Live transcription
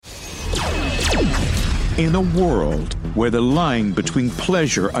In a world where the line between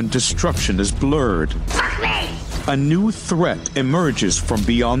pleasure and destruction is blurred, a new threat emerges from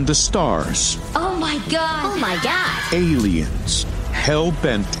beyond the stars. Oh my God! Oh my God! Aliens,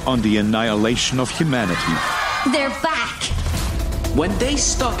 hell-bent on the annihilation of humanity. They're back! When they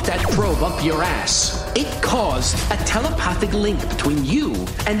stuck that probe up your ass, it caused a telepathic link between you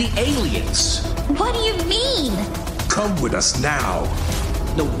and the aliens. What do you mean? Come with us now.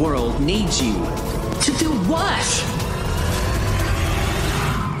 The world needs you. To do what?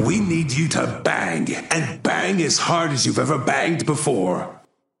 We need you to bang, and bang as hard as you've ever banged before.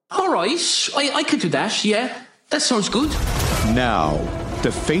 All right, I could do that, yeah. That sounds good. Now,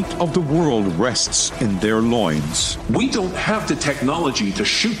 the fate of the world rests in their loins. We don't have the technology to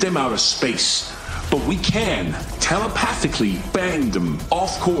shoot them out of space, but we can telepathically bang them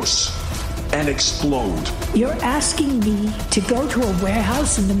off course and explode. You're asking me to go to a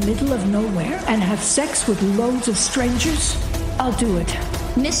warehouse in the middle of nowhere and have sex with loads of strangers? I'll do it.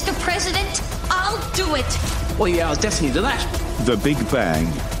 Mr. President, I'll do it. Well, yeah, I'll definitely do that. The Big Bang.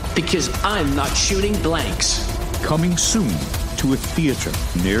 Because I'm not shooting blanks. Coming soon to a theater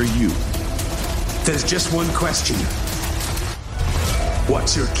near you. There's just one question.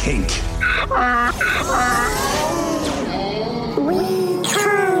 What's your kink? We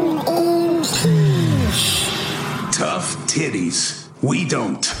come in peace. Tough titties. We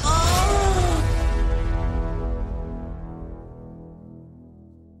don't.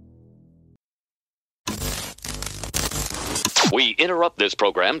 We interrupt this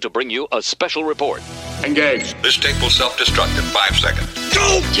program to bring you a special report. Engage. This tape will self-destruct in 5 seconds.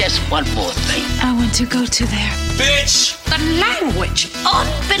 Go! Just one more thing. I want to go to there. Bitch! The language,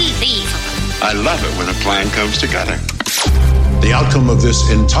 unbelievable. I love it when a plan comes together. The outcome of this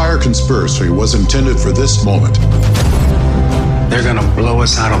entire conspiracy was intended for this moment. They're gonna blow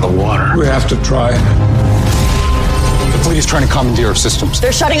us out of the water. We have to try. The police trying to commandeer our systems.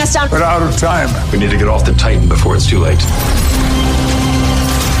 They're shutting us down. We're out of time. We need to get off the Titan before it's too late.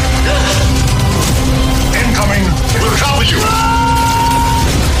 Incoming. We'll cover you.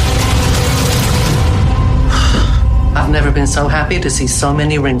 I've never been so happy to see so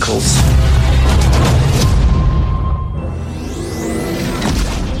many wrinkles.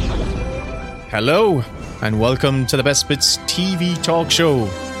 Hello, and welcome to the Best Bits TV talk show,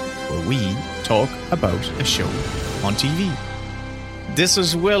 where we talk about a show on TV. This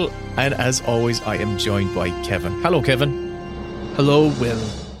is Will, and as always, I am joined by Kevin. Hello, Kevin. Hello, Will.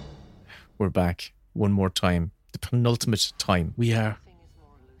 We're back one more time, the penultimate time. We are.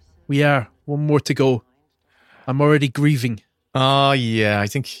 One more to go. I'm already grieving. Yeah, I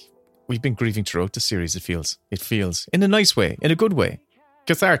think we've been grieving throughout the series, it feels. In a nice way, in a good way.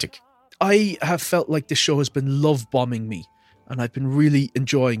 Cathartic. I have felt like this show has been love bombing me, and I've been really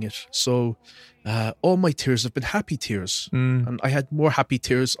enjoying it. So all my tears have been happy tears. And I had more happy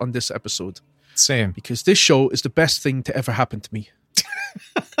tears on this episode. Same. Because this show is the best thing to ever happen to me.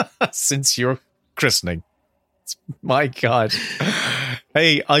 Since your christening. My God.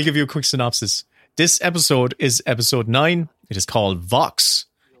 Hey, I'll give you a quick synopsis. This episode is episode 9. It is called Vox.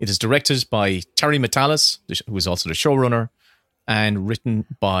 It is directed by Terry Matalas, who is also the showrunner, and written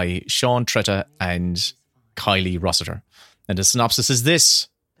by Sean Tretta and Kylie Rossiter. And the synopsis is this: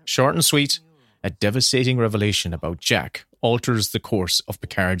 short and sweet, a devastating revelation about Jack alters the course of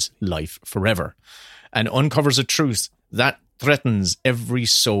Picard's life forever and uncovers a truth that threatens every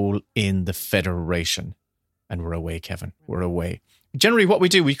soul in the Federation. And we're away, Kevin. We're away. Generally, what we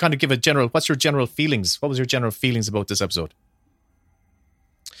do, we kind of give a general, what's your general feelings? What was your general feelings about this episode?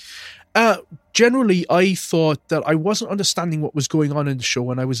 Generally, I thought that I wasn't understanding what was going on in the show,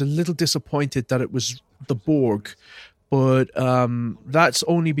 and I was a little disappointed that it was the Borg. But that's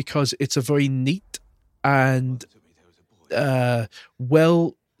only because it's a very neat and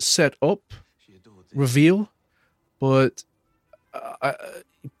well set up reveal. But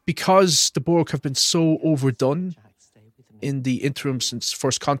because the Borg have been so overdone in the interim since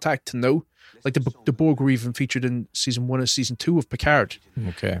First Contact to now, like the Borg were even featured in season 1 and season 2 of Picard.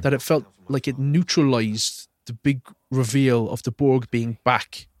 Okay. That it felt like it neutralized the big reveal of the Borg being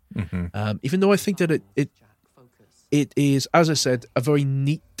back. Mm-hmm. Even though I think that it is, as I said, a very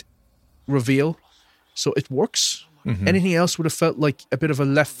neat reveal. So it works. Mm-hmm. Anything else would have felt like a bit of a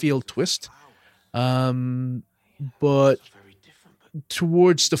left field twist. But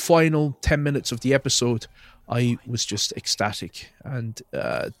towards the final 10 minutes of the episode, I was just ecstatic. And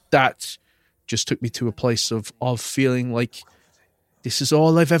that just took me to a place of feeling like this is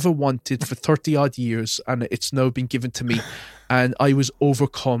all I've ever wanted for 30 odd years, and it's now been given to me, and I was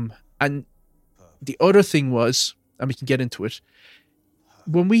overcome. And the other thing was, and we can get into it,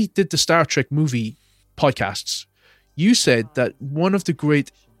 when we did the Star Trek movie podcasts, you said that one of the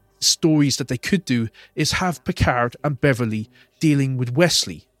great stories that they could do is have Picard and Beverly dealing with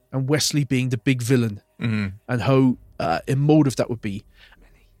Wesley, and Wesley being the big villain, and how emotive that would be.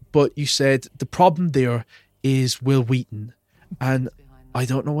 But you said the problem there is Will Wheaton, and I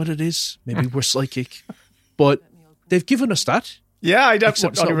don't know what it is. Maybe we're psychic, but they've given us that. Yeah, I'm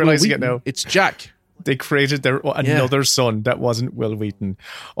only realizing it now. It's Jack. They created another son that wasn't Will Wheaton.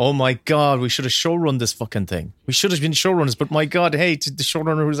 Oh my God, we should have showrun this fucking thing. We should have been showrunners, but my God, hey, the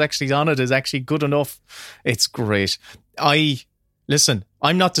showrunner who's actually on it is actually good enough. It's great. Listen,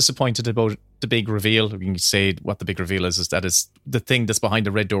 I'm not disappointed about the big reveal. We can say what the big reveal is that it's the thing that's behind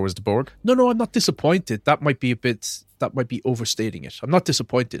the red door is the Borg. No, I'm not disappointed. That might be overstating it. I'm not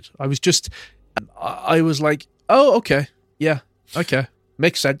disappointed. I was like, oh, okay. Yeah, okay.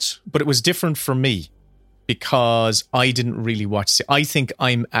 Makes sense. But it was different for me because I didn't really watch. I think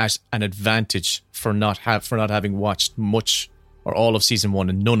I'm at an advantage for not having watched much or all of season 1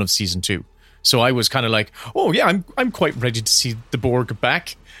 and none of season 2. So I was kind of like, oh yeah, I'm quite ready to see the Borg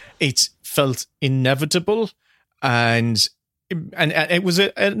back. It felt inevitable, and it was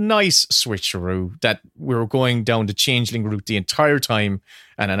a nice switcheroo that we were going down the changeling route the entire time,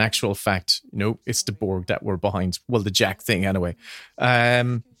 and in actual fact, it's the Borg that were behind. Well, the Jack thing anyway.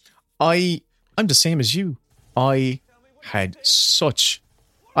 I'm the same as you. I had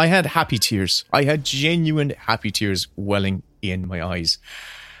happy tears. I had genuine happy tears welling in my eyes.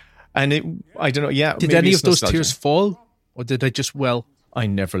 And I don't know, yeah. Did any of those tears fall? Or did they just well? I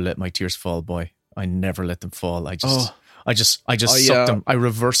never let my tears fall, boy. I never let them fall. I just suck them. I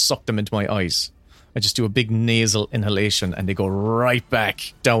reverse suck them into my eyes. I just do a big nasal inhalation and they go right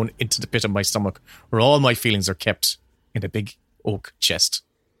back down into the pit of my stomach where all my feelings are kept in a big oak chest.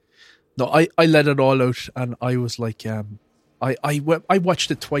 No, I let it all out, and I was like, I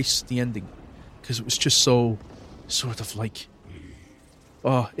watched it twice, the ending, because it was just so sort of like,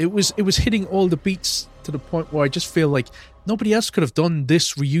 it was hitting all the beats to the point where I just feel like nobody else could have done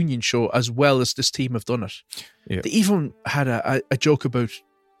this reunion show as well as this team have done it. Yeah. They even had a joke about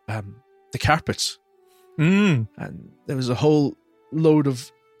the carpets. And there was a whole load of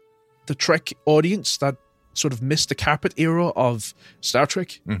the Trek audience that sort of missed the carpet era of Star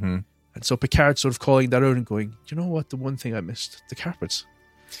Trek. Mm-hmm. And so Picard sort of calling that out and going, you know what, the one thing I missed, the carpets.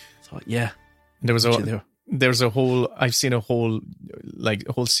 I thought, yeah. I've seen a whole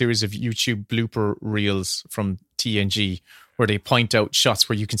series of YouTube blooper reels from TNG where they point out shots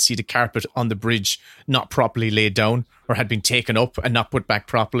where you can see the carpet on the bridge not properly laid down or had been taken up and not put back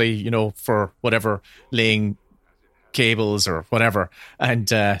properly, for whatever, laying cables or whatever. And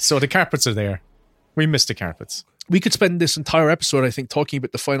so the carpets are there. We missed the carpets. We could spend this entire episode, I think, talking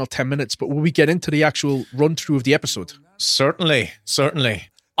about the final 10 minutes, but will we get into the actual run-through of the episode? Certainly.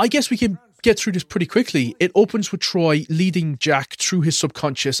 I guess we can get through this pretty quickly. It opens with Troy leading Jack through his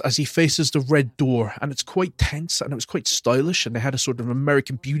subconscious as he faces the red door, and it's quite tense and it was quite stylish, and they had a sort of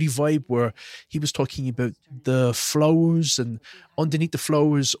American Beauty vibe where he was talking about the flowers, and underneath the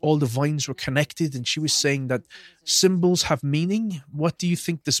flowers all the vines were connected, and she was saying that symbols have meaning. What do you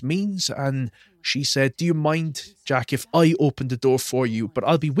think this means? And she said, do you mind, Jack, if I open the door for you? But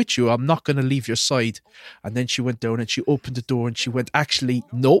I'll be with you. I'm not going to leave your side. And then she went down and she opened the door and she went, actually,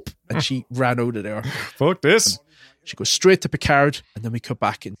 nope. And she ran out of there. Fuck this. And she goes straight to Picard. And then we come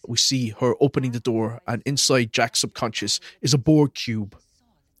back and we see her opening the door. And inside Jack's subconscious is a Borg cube.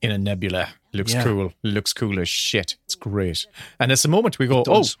 In a nebula. Looks cool. Looks cool as shit. It's great. And it's a moment we go,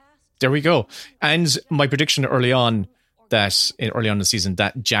 there we go. And my prediction early on in the season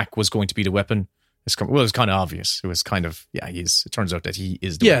that Jack was going to be the weapon. It was kind of obvious. It was kind of, he is. It turns out that he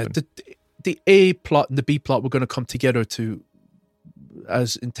is the weapon. The A plot and the B plot were going to come together to,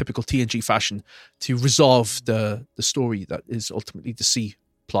 as in typical TNG fashion, to resolve the story that is ultimately the C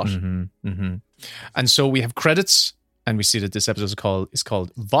plot. Mm-hmm, mm-hmm. And so we have credits, and we see that this episode is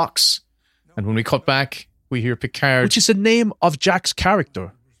called Vox. And when we cut back, we hear Picard, which is the name of Jack's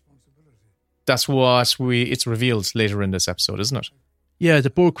character. That's what it's revealed later in this episode, isn't it? Yeah, the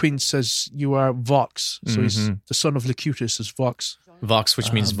Borg Queen says you are Vox. So he's the son of Locutus is Vox. Vox,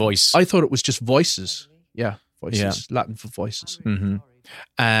 which means voice. I thought it was just voices. Yeah, voices. Yeah. Latin for voices. Mm-hmm.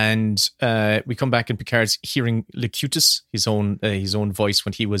 And we come back and Picard's hearing Locutus, his own voice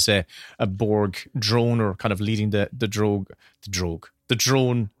when he was a Borg drone, or kind of leading the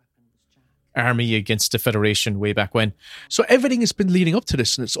drone army against the Federation way back when. So everything has been leading up to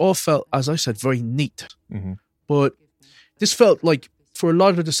this, and it's all felt, as I said, very neat. Mm-hmm. But this felt like, for a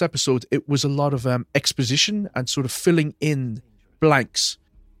lot of this episode, it was a lot of exposition and sort of filling in blanks.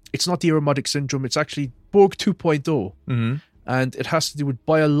 It's not the aromatic syndrome, it's actually Borg 2.0. Mm-hmm. And it has to do with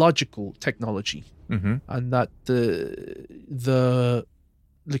biological technology. and that the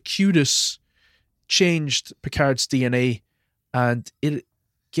Locutus changed Picard's DNA, and it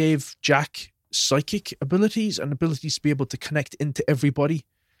gave Jack psychic abilities and abilities to be able to connect into everybody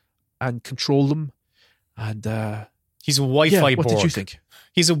and control them. And he's a Wi-Fi Borg. What did you think?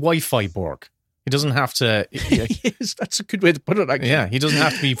 He's a Wi-Fi Borg. He doesn't have to. Yes, that's a good way to put it. Actually. Yeah, he doesn't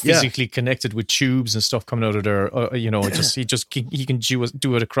have to be physically connected with tubes and stuff coming out of there. He can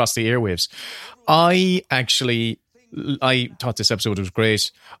do it across the airwaves. I thought this episode was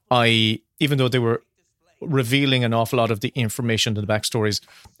great. Even though they were revealing an awful lot of the information to the backstories,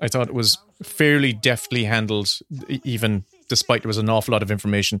 I thought it was fairly deftly handled, even despite there was an awful lot of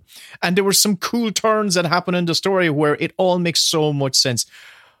information. And there were some cool turns that happen in the story where it all makes so much sense.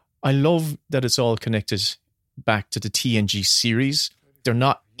 I love that it's all connected back to the TNG series. They're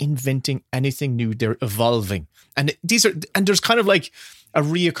not inventing anything new. They're evolving. And there's kind of like a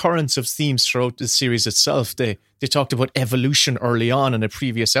reoccurrence of themes throughout the series itself. They talked about evolution early on in a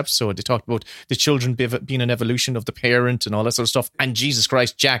previous episode. They talked about the children being an evolution of the parent and all that sort of stuff. And Jesus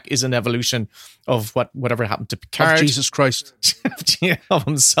Christ, Jack is an evolution of whatever happened to Picard. Of Jesus Christ. Of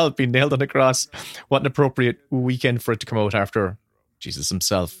himself being nailed on the cross. What an appropriate weekend for it to come out after Jesus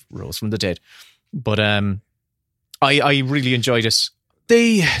himself rose from the dead. But I really enjoyed it.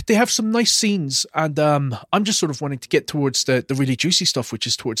 They have some nice scenes, and I'm just sort of wanting to get towards the really juicy stuff, which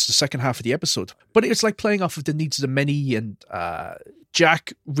is towards the second half of the episode. But it's like playing off of the needs of the many, and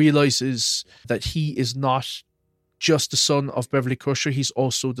Jack realizes that he is not just the son of Beverly Crusher, he's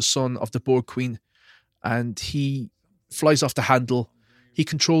also the son of the Borg Queen, and he flies off the handle. He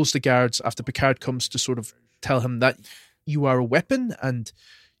controls the guards after Picard comes to sort of tell him that you are a weapon and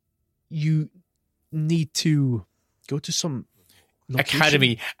you need to go to some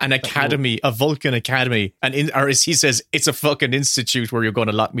academy, a Vulcan academy, or as he says, it's a fucking institute where you're going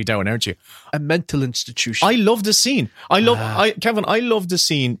to lock me down, aren't you? A mental institution. I love the scene. Kevin, I love the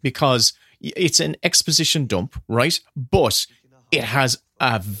scene because it's an exposition dump, right? But it has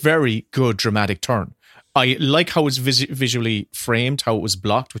a very good dramatic turn. I like how it's visually framed, how it was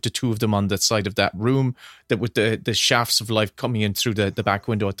blocked with the two of them on the side of that room, that with the shafts of light coming in through the back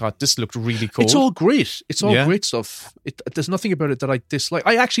window. I thought this looked really cool. It's all great. It's all great stuff. There's nothing about it that I dislike.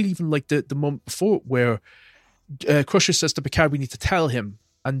 I actually even like the moment before where Crusher says to Picard, we need to tell him.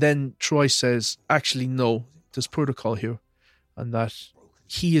 And then Troy says, actually, no, there's protocol here. And that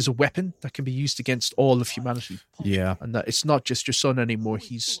he is a weapon that can be used against all of humanity. Yeah. And that it's not just your son anymore.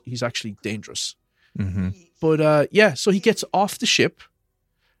 He's actually dangerous. Mm-hmm. But so he gets off the ship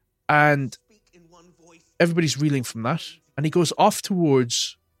and everybody's reeling from that, and he goes off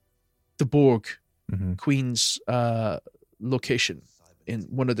towards the Borg Queen's location in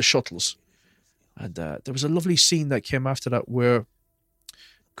one of the shuttles. And there was a lovely scene that came after that where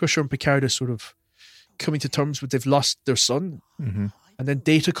Crusher and Picard are sort of coming to terms with they've lost their son, and then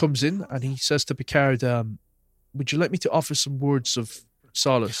Data comes in and he says to Picard, would you like me to offer some words of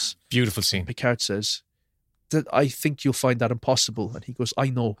solace? Beautiful scene. Picard says that I think you'll find that impossible, and he goes, I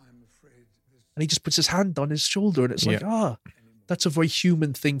know. And he just puts his hand on his shoulder, and it's like, that's a very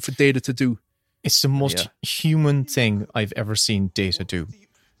human thing for Data to do. It's the most human thing I've ever seen Data do.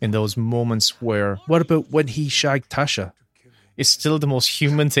 In those moments where... What about when he shagged Tasha? It's still the most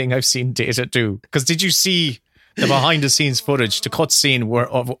human thing I've seen Data do. Because did you see the behind the scenes footage, the cut scene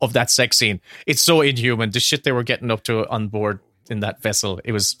of that sex scene? It's so inhuman. The shit they were getting up to on board in that vessel,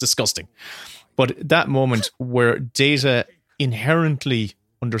 it was disgusting. But that moment where Data inherently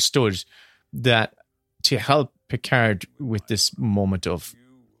understood that to help Picard with this moment of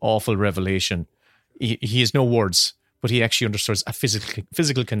awful revelation, he has no words, but he actually understands a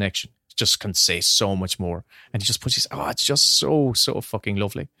physical connection. Just can say so much more, and he just puts his it's just so fucking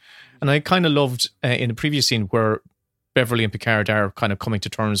lovely. And I kind of loved in the previous scene where Beverly and Picard are kind of coming to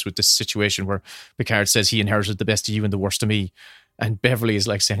terms with this situation where Picard says he inherited the best of you and the worst of me. And Beverly is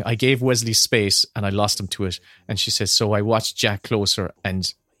like saying, I gave Wesley space and I lost him to it. And she says, so I watched Jack closer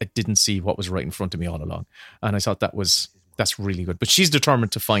and I didn't see what was right in front of me all along. And I thought that's really good. But she's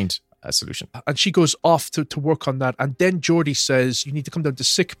determined to find a solution. And she goes off to work on that. And then Geordi says, you need to come down to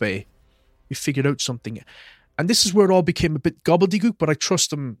sickbay. We figured out something. And this is where it all became a bit gobbledygook, but I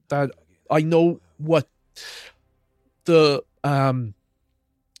trust him that I know what the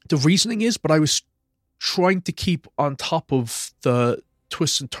reasoning is, but I was trying to keep on top of the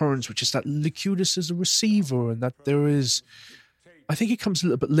twists and turns, which is that Locutus is a receiver and that there is, I think it comes a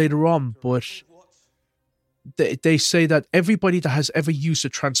little bit later on, but they say that everybody that has ever used a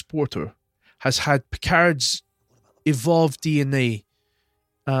transporter has had Picard's evolved DNA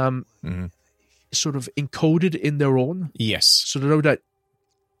sort of encoded in their own. Yes. So they know that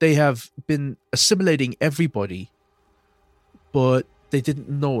they have been assimilating everybody, but they didn't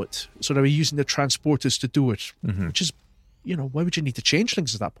know it. So they were using the transporters to do it, which is, why would you need the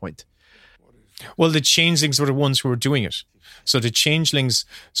changelings at that point? Well, the changelings were the ones who were doing it. So the changelings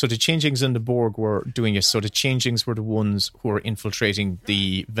and the Borg were doing it. So the changelings were the ones who were infiltrating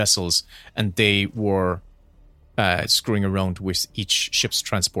the vessels, and they were screwing around with each ship's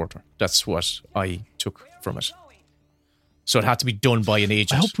transporter. That's what I took from it. So it had to be done by an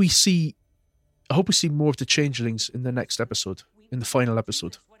agent. I hope we see more of the changelings in the next episode, in the final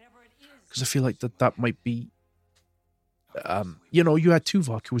episode, because I feel like that might be. You had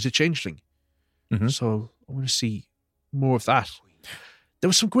Tuvok, who was a changeling, so I want to see more of that. There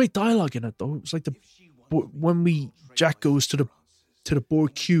was some great dialogue in it, though. It was like when Jack goes to the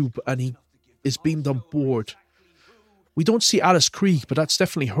Borg cube and he is beamed on board. We don't see Alice Krieg, but that's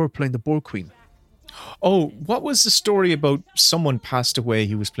definitely her playing the Borg Queen. Oh, what was the story about someone passed away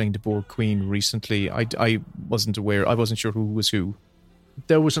who was playing the Borg Queen recently? I wasn't aware. I wasn't sure who was who.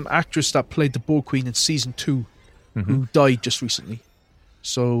 There was an actress that played the Borg Queen in season 2 who died just recently.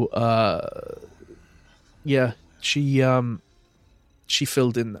 So, she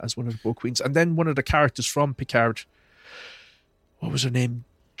filled in as one of the Borg Queens. And then one of the characters from Picard, what was her name?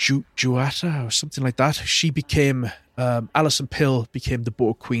 Juata or something like that. She became, Alison Pill became the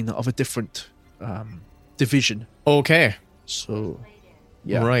Borg Queen of a different division. Okay. So,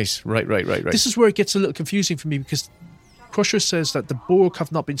 yeah. Right. This is where it gets a little confusing for me, because Crusher says that the Borg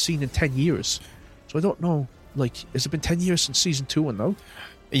have not been seen in 10 years. So I don't know, has it been 10 years since season 2 and now?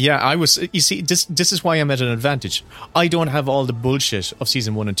 Yeah, you see, this is why I'm at an advantage. I don't have all the bullshit of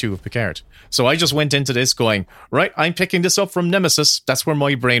season 1 and 2 of Picard. So I just went into this going, right, I'm picking this up from Nemesis. That's where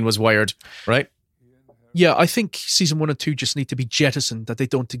my brain was wired, right? Yeah, I think season 1 and 2 just need to be jettisoned, that they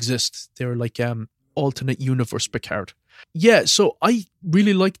don't exist. They're like alternate universe Picard. Yeah, so I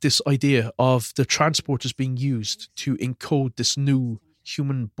really like this idea of the transporters being used to encode this new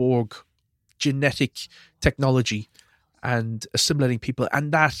human Borg genetic technology and assimilating people.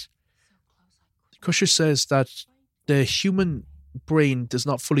 And that Crusher says that the human brain does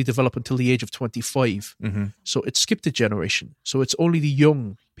not fully develop until the age of 25. So it skipped a generation. So it's only the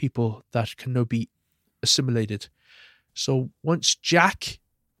young people that can now be assimilated. So once Jack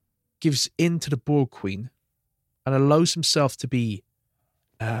gives in to the Borg Queen and allows himself to be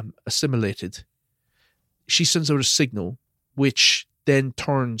assimilated, she sends out a signal which then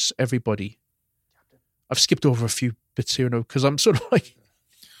turns everybody. I've skipped over a few bits here now because I'm sort of like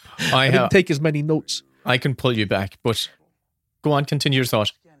I didn't take as many notes. I can pull you back, but go on, continue your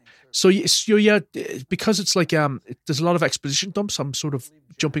thought. So yeah, because it's like there's a lot of exposition dumps. I'm sort of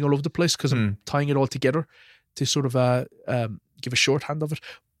jumping all over the place because I'm tying it all together to sort of give a shorthand of it.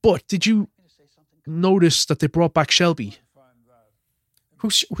 But did you notice that they brought back Shelby?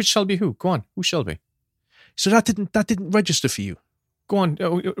 Which Shelby? Who? Go on. Who's Shelby? So that didn't register for you. Go on,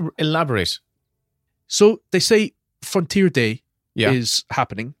 elaborate. So they say Frontier Day is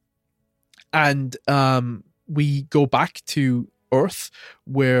happening, and we go back to Earth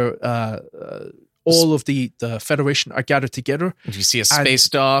where all of the Federation are gathered together. And you see a space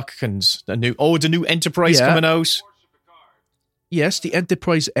dock and the new Enterprise coming out. Yes, the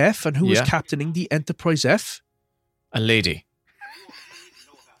Enterprise F. And who was captaining the Enterprise F? A lady.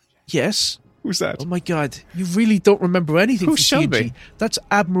 Yes. Who's that? Oh my God. You really don't remember anything Who's from TNG. Shelby? That's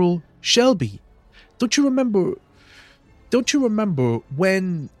Admiral Shelby. Don't you remember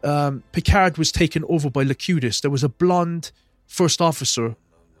when Picard was taken over by Locutus? There was a blonde first officer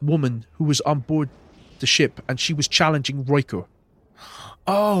woman who was on board the ship, and she was challenging Riker.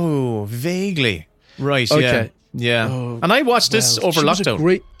 Oh, vaguely. Right, okay. Yeah. And I watched this over she lockdown. Was a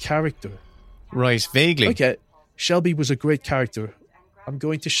great character. Right, vaguely. Okay. Shelby was a great character. I'm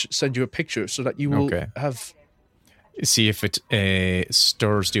going to send you a picture so that you will have... See if it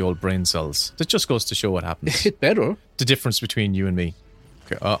stirs the old brain cells. That just goes to show what happens. It better. The difference between you and me.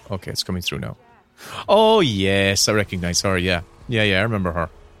 Okay. Okay, it's coming through now. Oh, yes, I recognize her, yeah. Yeah, I remember her.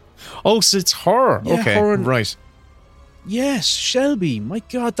 Oh, so it's her. Yeah, okay, her right. Yes, Shelby. My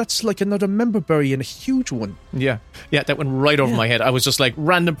God, that's like another member berry and a huge one. Yeah, that went right over my head. I was just like,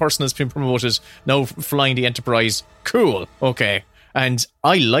 random person has been promoted, now flying the Enterprise. Cool, okay. And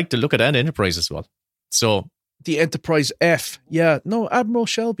I like the look of that Enterprise as well. So... The Enterprise F. Yeah, no, Admiral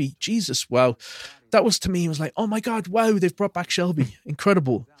Shelby. Jesus, wow. That was, to me, it was like, oh my God, wow, they've brought back Shelby.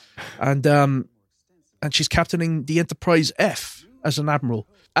 Incredible. And she's captaining the Enterprise F as an admiral.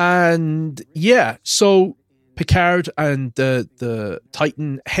 And yeah, so Picard and the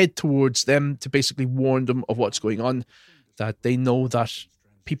Titan head towards them to basically warn them of what's going on, that they know that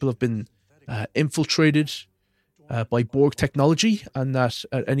people have been infiltrated by Borg technology, and that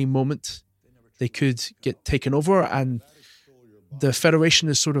at any moment they could get taken over. And the Federation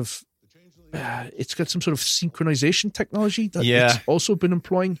is sort of, it's got some sort of synchronization technology that it's also been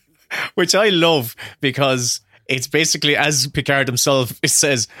employing. Which I love, because it's basically, as Picard himself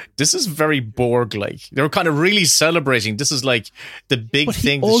says, this is very Borg-like. They're kind of really celebrating. This is like the big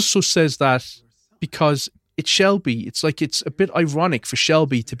thing. He also says that because it's Shelby. It's like it's a bit ironic for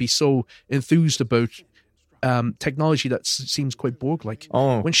Shelby to be so enthused about technology that seems quite Borg-like.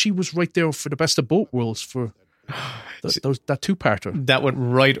 When she was right there for the best of both worlds for that two-parter. That went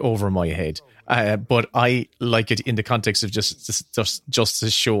right over my head. But I like it in the context of just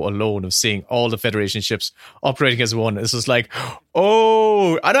this show alone, of seeing all the Federation ships operating as one. It's just like,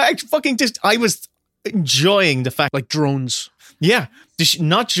 I was enjoying the fact, like drones. Yeah,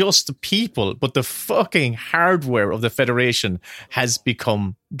 not just the people, but the fucking hardware of the Federation has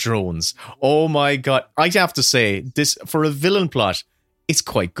become drones. Oh my God. I have to say, this, for a villain plot, it's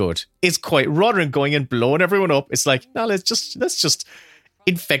quite good. It's quite, rather than going and blowing everyone up, it's like, no, let's just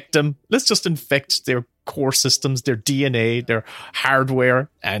infect them. Let's just infect their core systems, their DNA, their hardware,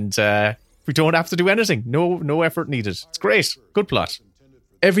 and we don't have to do anything. No effort needed. It's great. Good plot.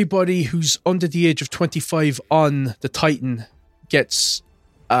 Everybody who's under the age of 25 on the Titan gets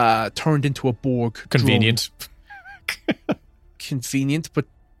turned into a Borg. Convenient. Convenient, but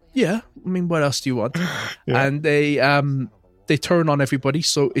yeah, I mean, what else do you want? Yeah. And they turn on everybody,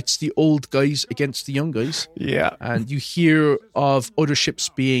 so it's the old guys against the young guys. Yeah. And you hear of other ships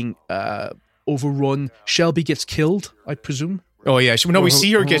being overrun. Shelby gets killed, I presume. Oh, yeah. No, we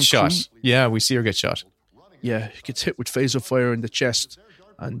see her get shot. Yeah, we see her get shot. Yeah, he gets hit with phaser fire in the chest,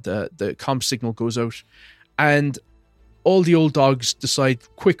 and the comm signal goes out. And all the old dogs decide,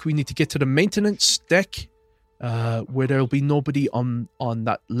 quick, we need to get to the maintenance deck, where there'll be nobody on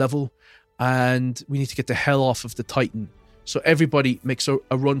that level, and we need to get the hell off of the Titan. So everybody makes a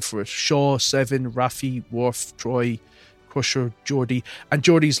run for it. Shaw, Seven, Raffi, Worf, Troy, Crusher, Geordi. And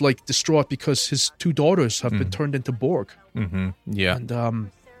Geordi's like distraught because his two daughters have been turned into Borg. Mm-hmm. Yeah.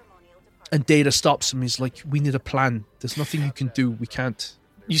 And Data stops him. He's like, we need a plan. There's nothing you can do. We can't.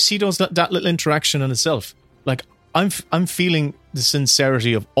 You see that little interaction in itself. Like, I'm feeling the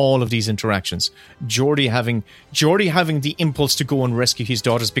sincerity of all of these interactions. Geordi having the impulse to go and rescue his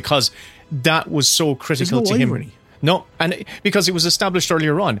daughters, because that was so critical to him. No, and because it was established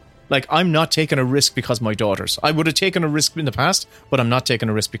earlier on. Like, I'm not taking a risk because of my daughters. I would have taken a risk in the past, but I'm not taking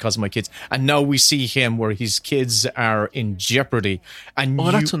a risk because of my kids. And now we see him where his kids are in jeopardy. And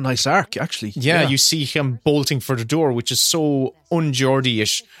that's a nice arc, actually. Yeah, you see him bolting for the door, which is so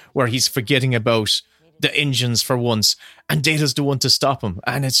un-Geordi-ish, where he's forgetting about the engines for once, and Data's the one to stop him.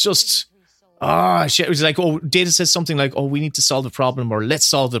 And it's just, shit. It was like, Data says something like, we need to solve the problem, or let's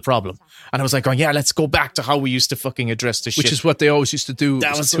solve the problem. And I was like, let's go back to how we used to fucking address this shit. Which is what they always used to do.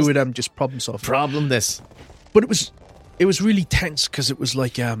 That was two of them just problem solve. But it was really tense, because it was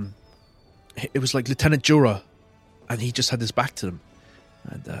like Lieutenant Jura, and he just had his back to them,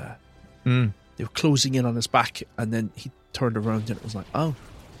 and they were closing in on his back, and then he turned around and it was like,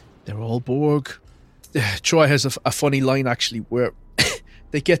 they're all Borg. Troy has a funny line, actually, where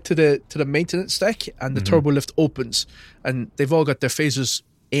they get to the maintenance deck, and the turbo lift opens, and they've all got their phasers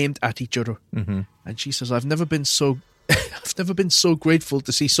aimed at each other. Mm-hmm. And she says, I've never been so grateful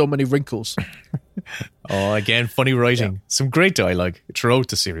to see so many wrinkles. Again, funny writing. Yeah. Some great dialogue throughout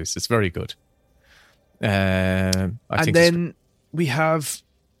the series. It's very good. And then we have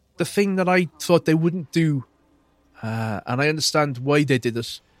the thing that I thought they wouldn't do, and I understand why they did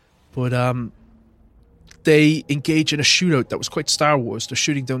it, but they engage in a shootout that was quite Star Wars. They're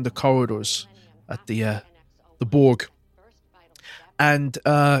shooting down the corridors at the Borg. And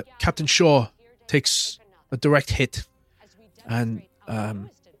Captain Shaw takes a direct hit. And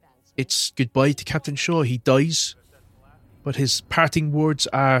it's goodbye to Captain Shaw. He dies. But his parting words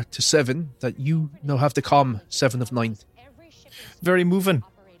are to Seven that you now have the comm 7 of 9. Very moving.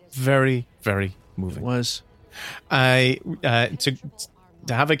 Very, very moving. It was. To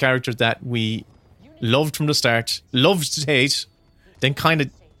have a character that we loved from the start, loved to hate, then kind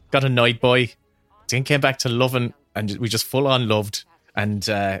of got annoyed by, then came back to loving, and we just full on loved. And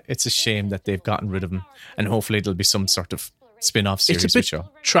it's a shame that they've gotten rid of him. And hopefully there'll be some sort of spin-off series. It's a bit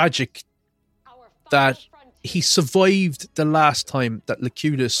tragic that he survived the last time that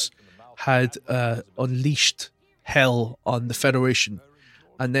Locutus had unleashed hell on the Federation.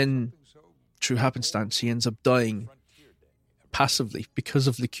 And then, through happenstance, he ends up dying passively because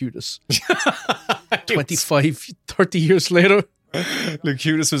of Locutus. 25, 30 years later.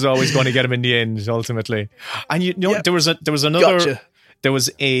 Locutus was always going to get him in the end, ultimately. And there was another... Gotcha. There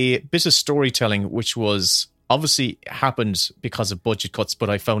was a bit of storytelling which was obviously happened because of budget cuts, but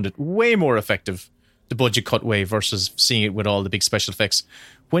I found it way more effective, the budget cut way, versus seeing it with all the big special effects.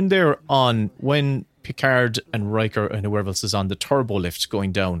 When Picard and Riker and whoever else is on the turbo lift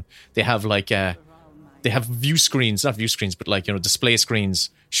going down, they have they have view screens, not view screens, but display screens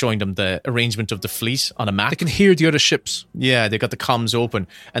showing them the arrangement of the fleet on a map. They can hear the other ships. Yeah, they got the comms open,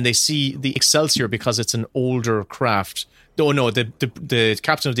 and they see the Excelsior because it's an older craft. Oh no, the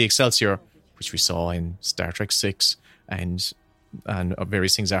captain of the Excelsior, which we saw in Star Trek 6 and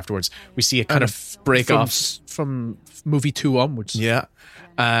various things afterwards. We see it kind of break off from movie 2 onwards. Yeah.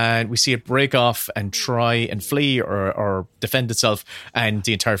 And we see it break off and try and flee or defend itself, and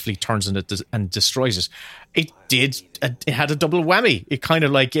the entire fleet turns on it and destroys it. It had a double whammy. It kind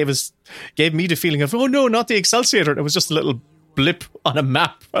of gave me the feeling of, oh no, not the Excelsior. It was just a little blip on a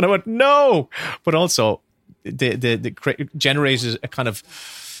map, and I went, no. But also, the generated a kind of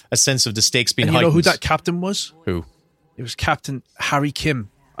a sense of the stakes being heightened. You know who that captain was? Who? It was Captain Harry Kim.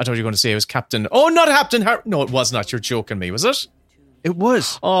 I thought you were going to say it was Captain. Oh, not Captain Harry. No, it was not. You're joking me, was it? It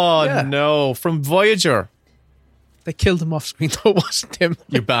was. Oh, yeah. No. From Voyager. They killed him off screen. No, it wasn't him.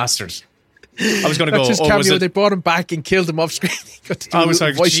 You bastards. I was going to go. That's his cameo. They brought him back and killed him off screen. He got to do I was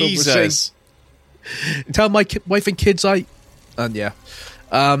like, Jesus. Tell my wife and kids And yeah.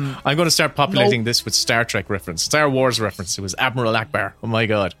 I'm going to start populating this with Star Trek reference. Star Wars reference. It was Admiral Akbar. Oh my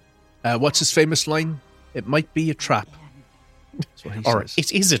God. What's his famous line? It might be a trap. That's what he says.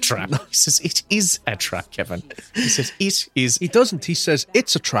 It is a trap. He says it is a trap, Kevin. He says it is. He doesn't. He says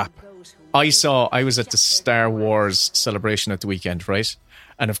it's a trap. I was at the Star Wars celebration at the weekend, right?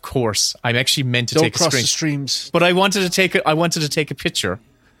 And of course, I'm actually meant to take a cross the streams. But I wanted to take a picture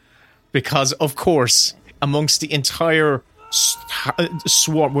because, of course, amongst the entire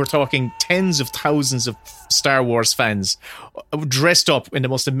swarm, we're talking tens of thousands of Star Wars fans dressed up in the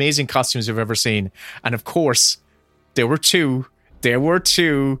most amazing costumes you've ever seen. And of course, there were two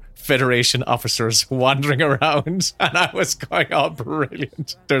Federation officers wandering around, and I was going, oh,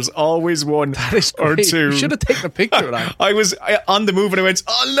 brilliant. There's always one or two. You should have taken a picture of that. I was on the move and I went,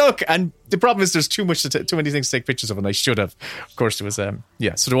 oh, look. And the problem is there's too many things to take pictures of, and I should have. Of course, there was, so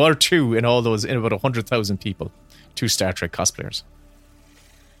there were two in all those, in about 100,000 people, two Star Trek cosplayers.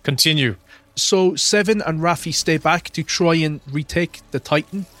 Continue. So Seven and Raffi stay back to try and retake the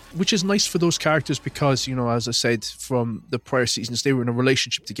Titan, which is nice for those characters because, as I said, from the prior seasons, they were in a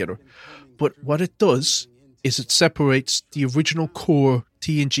relationship together. But what it does is it separates the original core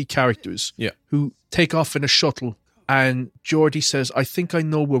TNG characters who take off in a shuttle, and Geordi says, I think I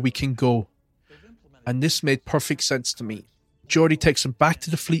know where we can go. And this made perfect sense to me. Geordi takes them back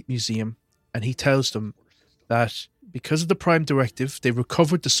to the Fleet Museum, and he tells them that because of the Prime Directive, they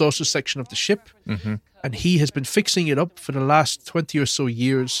recovered the saucer section of the ship, and he has been fixing it up for the last 20 or so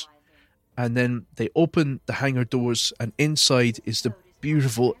years. And then they open the hangar doors, and inside is the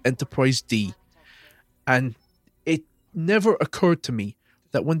beautiful Enterprise D. And it never occurred to me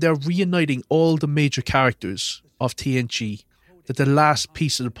that when they're reuniting all the major characters of TNG, that the last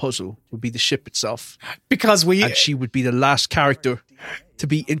piece of the puzzle would be the ship itself. And she would be the last character to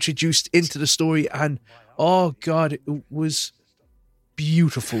be introduced into the story. And oh God, it was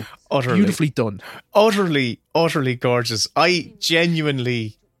beautiful. Beautifully done. Utterly gorgeous. I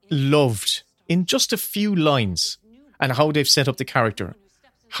genuinely loved, in just a few lines, and how they've set up the character,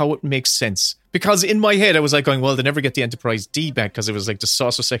 how it makes sense. Because in my head, I was like going, well, they never get the Enterprise D back because it was like the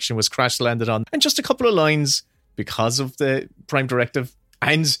saucer section was crash landed on. And just a couple of lines because of the Prime Directive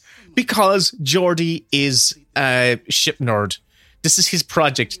and because Geordi is a ship nerd. This is his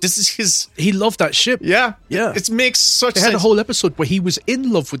project. He loved that ship. Yeah. Yeah. It makes such sense. They had a whole episode where he was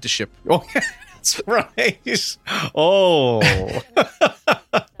in love with the ship. Oh, yeah, that's right. Oh.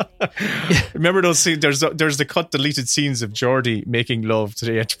 Remember those scenes? There's the cut deleted scenes of Geordi making love to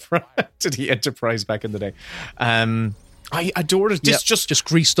the Enterprise back in the day. I adored it. Just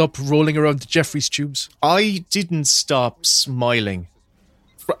greased up, rolling around the Jeffries tubes. I didn't stop smiling.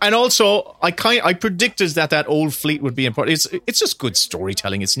 And also, I predicted that old fleet would be important. It's just good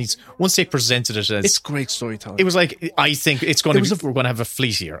storytelling. It's neat. Once they presented it as, it's great storytelling. It was like, I think it's going to. We're going to have a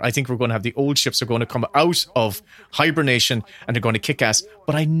fleet here. I think we're going to have the old ships are going to come out of hibernation and they're going to kick ass.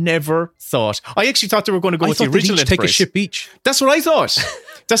 But I never thought. I actually thought they were going to go with the original Enterprise. Take a ship each. That's what I thought.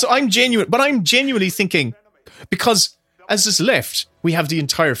 I'm genuinely thinking, because as this left, we have the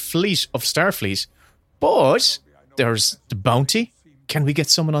entire fleet of Starfleet, but there's the Bounty. Can we get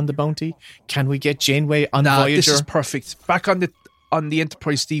someone on the Bounty? Can we get Janeway on Voyager? This is perfect. Back on the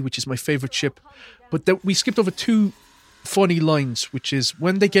Enterprise D, which is my favourite ship. But we skipped over two funny lines, which is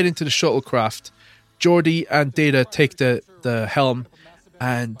when they get into the shuttlecraft, Geordi and Data take the helm,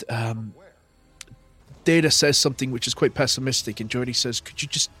 and Data says something which is quite pessimistic, and Geordi says, "Could you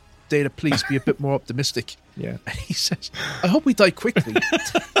just, Data, please be a bit more optimistic?" Yeah. And he says, "I hope we die quickly."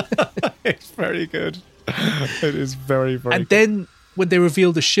 It's very good. It is very, very And good. then when they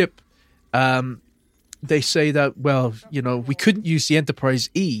reveal the ship, they say that, well, we couldn't use the Enterprise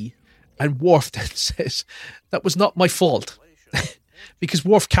E, and Worf then says, "That was not my fault." Because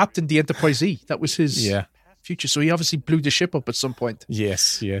Worf captained the Enterprise E. That was his future. So he obviously blew the ship up at some point.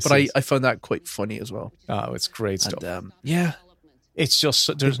 Yes. But I found that quite funny as well. Oh, it's great stuff. And, it's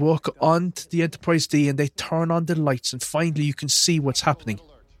just... They walk on to the Enterprise D and they turn on the lights, and finally you can see what's happening.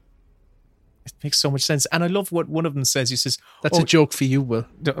 It makes so much sense. And I love what one of them says. He says... That's a joke for you, Will.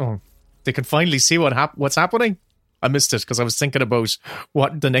 They can finally see what's happening. I missed it because I was thinking about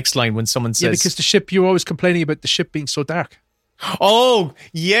what the next line when someone says... Yeah, because the ship, you're always complaining about the ship being so dark. Oh,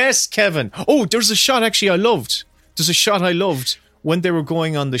 yes, Kevin. Oh, there's a shot actually I loved. There's a shot I loved when they were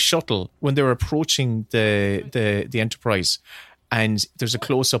going on the shuttle, when they were approaching the Enterprise, and there's a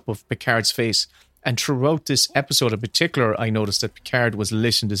close-up of Picard's face. And throughout this episode in particular, I noticed that Picard was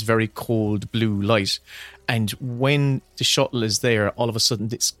lit in this very cold blue light. And when the shuttle is there, all of a sudden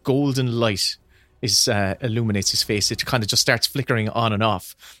this golden light illuminates his face. It kind of just starts flickering on and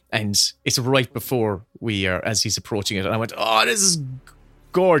off, and it's right before as he's approaching it. And I went, "Oh, this is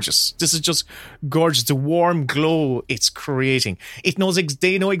gorgeous! This is just gorgeous! The warm glow it's creating.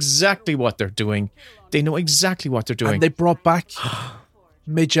 They know exactly what they're doing. They know exactly what they're doing." And they brought back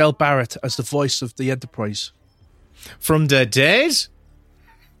Majel Barrett as the voice of the Enterprise from the dead.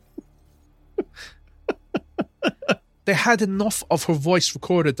 They had enough of her voice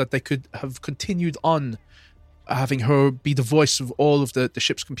recorded that they could have continued on having her be the voice of all of the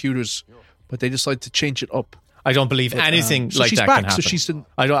ship's computers, but they decided to change it up. I don't believe anything so like she's that back, can happen. So she's in,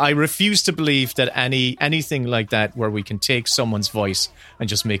 I refuse to believe that anything like that where we can take someone's voice and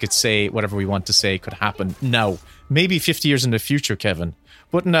just make it say whatever we want to say could happen. No. Maybe 50 years in the future, Kevin.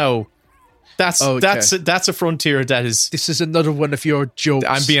 But no. That's a frontier that is... This is another one of your jokes.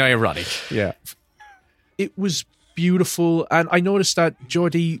 I'm being ironic. Yeah. It was beautiful, and I noticed that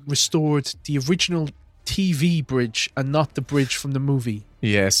Geordi restored the original TV bridge and not the bridge from the movie.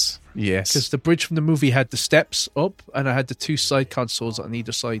 Yes. Because the bridge from the movie had the steps up and it had the two side consoles on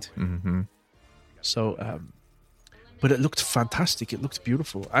either side. Mm-hmm. So, but it looked fantastic. It looked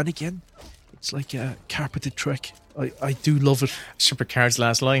beautiful. And again, it's like a carpeted trek. I do love it. Sir Picard's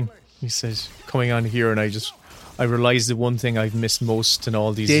last line. He says, coming on here, and I realised the one thing I've missed most in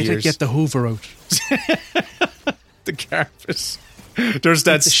all these years. Data, get the Hoover out. The carpet. There's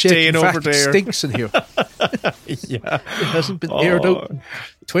that stain over there. It stinks in here. Yeah. It hasn't been aired out in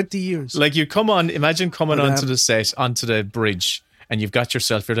 20 years. Like imagine coming onto the set, onto the bridge, and you've got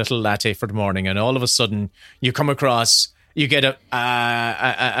yourself your little latte for the morning, and all of a sudden you come across, you get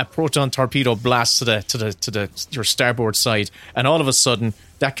a proton torpedo blast to your starboard side, and all of a sudden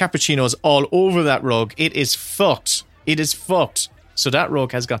that cappuccino is all over that rug. It is fucked. So that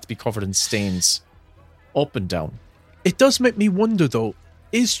rug has got to be covered in stains, up and down. It does make me wonder, though,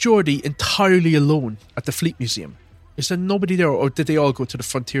 is Geordi entirely alone at the Fleet Museum? Is there nobody there, or did they all go to the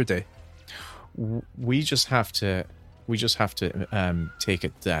Frontier Day? We just have to take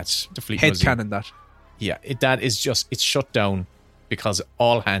it that the Fleet Museum... Headcanon that. Yeah, it's shut down because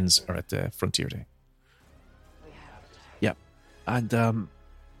all hands are at the Frontier Day. Yeah, and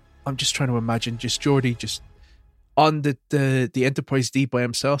I'm just trying to imagine just Geordi just on the Enterprise D by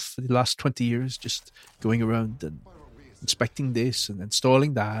himself for the last 20 years, just going around and inspecting this and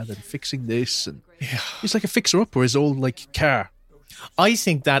installing that and fixing this, and he's like a fixer-up for his old car. I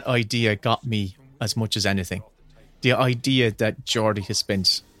think that idea got me as much as anything. The idea that Geordi has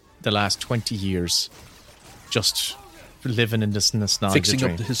spent the last 20 years just living in this nostalgia fixing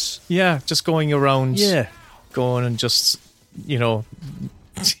dream. Up his... Yeah, just going around, yeah, going and just,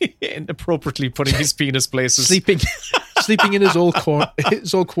 inappropriately putting his penis places. Sleeping in his old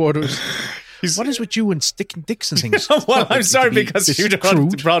quarters. What is with you and sticking dicks and things? Well, I'm sorry because you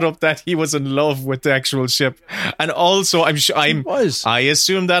brought up that he was in love with the actual ship, and also I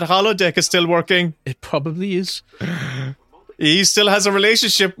assume that holodeck is still working. It probably is. He still has a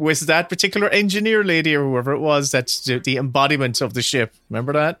relationship with that particular engineer lady or whoever it was. That's the embodiment of the ship.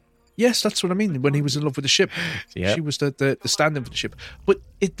 Remember that? Yes, that's what I mean. When he was in love with the ship, she was the stand-in for the ship. But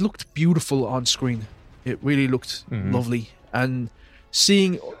it looked beautiful on screen. It really looked lovely, and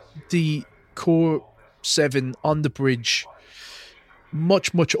seeing the Core 7 on the bridge,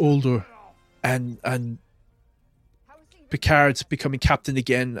 much older, and Picard becoming captain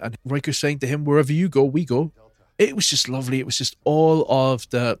again, and Riker saying to him, "Wherever you go, we go." It was just lovely. It was just all of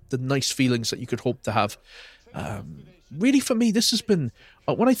the nice feelings that you could hope to have. really for me, this has been,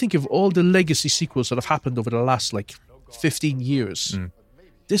 when I think of all the legacy sequels that have happened over the last 15 years,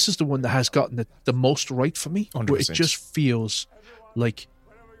 this is the one that has gotten the most right for me. 100%. Where it just feels like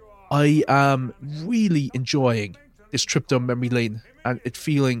I am really enjoying this trip down memory lane and it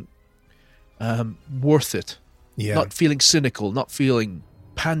feeling worth it. Yeah. Not feeling cynical, not feeling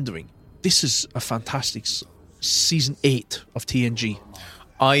pandering. This is a fantastic season 8 of TNG.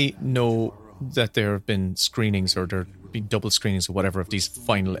 I know that there have been screenings or there have been double screenings or whatever of these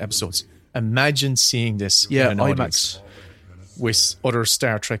final episodes. Imagine seeing this in an audience with other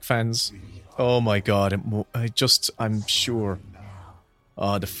Star Trek fans. Oh my God. I'm sure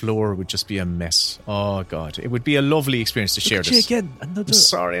the floor would just be a mess. Oh God. It would be a lovely experience to share this. Again, I'm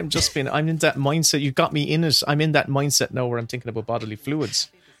sorry, I'm in that mindset. You got me in it. I'm in that mindset now where I'm thinking about bodily fluids.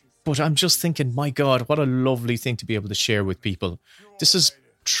 But I'm just thinking, my God, what a lovely thing to be able to share with people. This is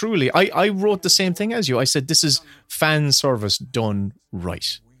truly, I wrote the same thing as you. I said, this is fan service done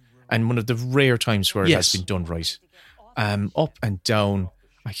right. And one of the rare times where it has been done right. Up and down,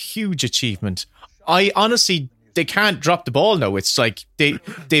 a huge achievement. I honestly, they can't drop the ball now. It's like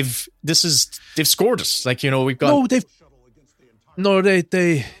they've scored us. We've got...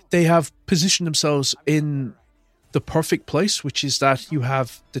 they have positioned themselves in the perfect place, which is that you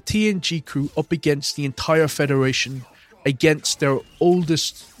have the TNG crew up against the entire Federation, against their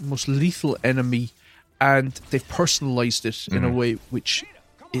oldest, most lethal enemy, and they've personalized it in a way which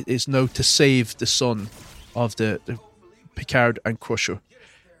it is now to save the son of the Picard and Crusher.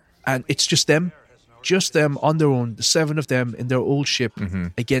 And it's just them on their own, the 7 of them in their old ship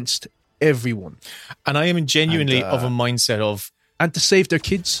against everyone. And I am genuinely of a mindset of... And to save their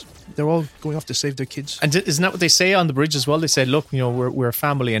kids. They're all going off to save their kids. And isn't that what they say on the bridge as well? They said, look, we're a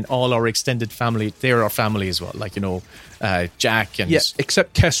family and all our extended family, they're our family as well. Jack and... Yeah,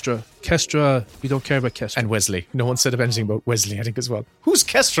 except Kestra. Kestra, we don't care about Kestra. And Wesley. No one said anything about Wesley, I think, as well. Who's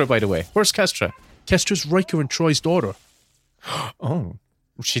Kestra, by the way? Where's Kestra? Kestra's Riker and Troy's daughter. Oh,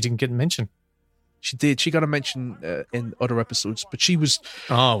 she didn't get mentioned. She did. She got a mention in other episodes, but she was...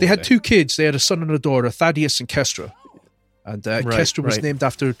 they had 2 kids. They had a son and a daughter, Thaddeus and Kestra. And Kestra was named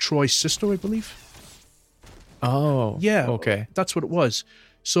after Troy's sister, I believe. Oh, yeah. Okay. That's what it was.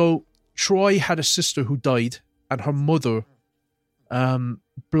 So Troy had a sister who died, and her mother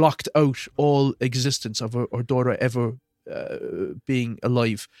blocked out all existence of her daughter ever being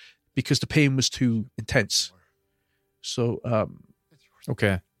alive because the pain was too intense. So,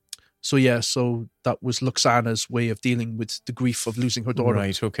 okay. So, so that was Luxana's way of dealing with the grief of losing her daughter.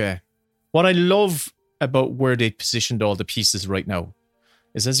 Right, okay. What I love about where they positioned all the pieces right now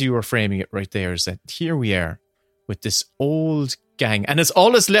is, as you were framing it right there, is that here we are with this old gang, and it's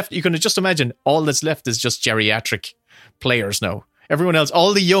all that's left. You can just imagine all that's left is just geriatric players now. Everyone else,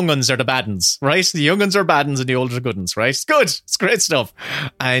 all the young ones are the bad ones, right? The young ones are bad ones and the older good ones, right? It's good. It's great stuff.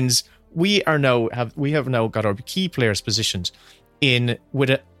 And we have now got our key players positioned in with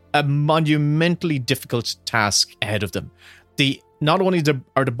a monumentally difficult task ahead of them. Not only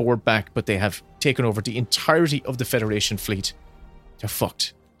are the board back, but they have taken over the entirety of the Federation fleet. They're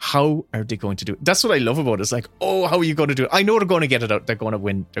fucked. How are they going to do it? That's what I love about it. It's like, oh, how are you going to do it? I know they're going to get it out. They're going to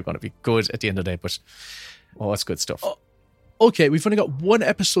win. They're going to be good at the end of the day. But, it's good stuff. Okay, we've only got 1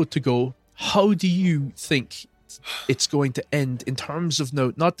 episode to go. How do you think it's going to end in terms of,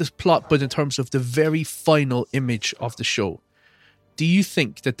 not the plot, but in terms of the very final image of the show? Do you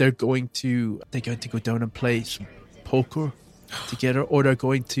think that they're going to go down and play some poker together, or they're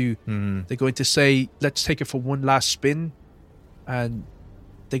going to say, let's take it for one last spin, and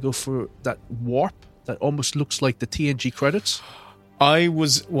they go for that warp that almost looks like the TNG credits?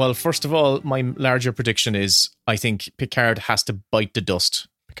 First of all, my larger prediction is I think Picard has to bite the dust.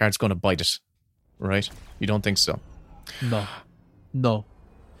 Picard's going to bite it, right? You don't think so? No,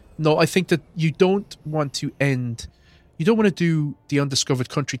 I think that you don't want to do the Undiscovered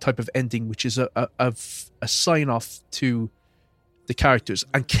Country type of ending, which is a sign-off to the characters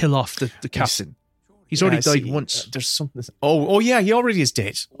and kill off the captain. He's already died once. There's something. Oh yeah, he already is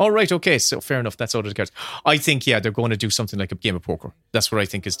dead. All right, okay, so fair enough. That's all that cares. I think they're going to do something like a game of poker. That's what I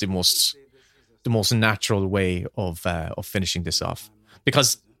think is the most natural way of finishing this off.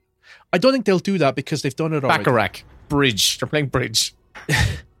 Because I don't think they'll do that because they've done it already. Baccarat, bridge. They're playing bridge.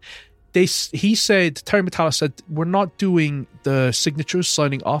 Terry Matalas said, we're not doing the signatures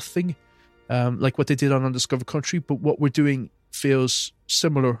signing off thing, like what they did on Undiscovered Country, but what we're doing feels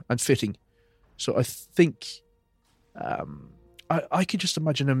similar and fitting. So I think I could just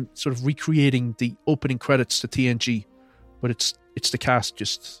imagine them sort of recreating the opening credits to TNG, but it's the cast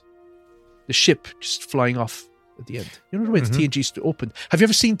the ship just flying off at the end. You know the way the TNG used to open. Have you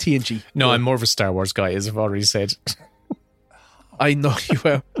ever seen TNG? No, I'm more of a Star Wars guy, as I've already said. I know you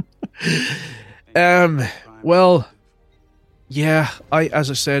will. Well, yeah. As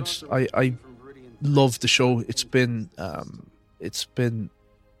I said, I love the show. It's been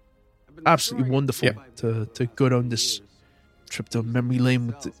absolutely wonderful to go down this trip down memory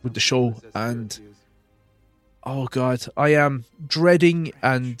lane with the show. And oh god, I am dreading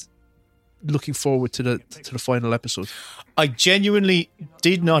and looking forward to the final episode. I genuinely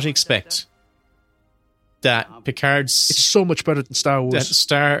did not expect that Picard's... It's so much better than Star Wars.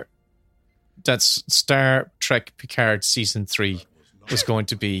 That Star Trek Picard Season 3 was going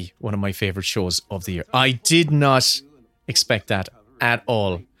to be one of my favourite shows of the year. I did not expect that at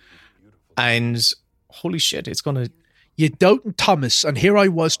all. And holy shit, it's going to... You doubting Thomas, and here I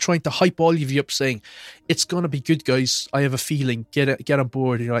was trying to hype all of you up saying, it's going to be good, guys. I have a feeling. Get on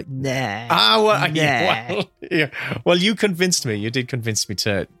board. And you're like, nah. Well, you convinced me. You did convince me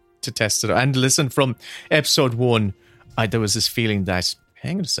to test it. And listen, from episode 1, there was this feeling that,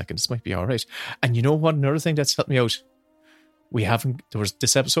 hang on a second, this might be all right. And you know what? Another thing that's helped me out. There was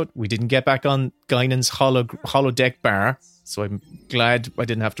this episode, we didn't get back on Guinan's holodeck bar, so I'm glad I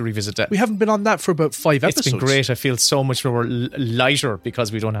didn't have to revisit that. We haven't been on that for about 5 episodes. It's been great. I feel so much more lighter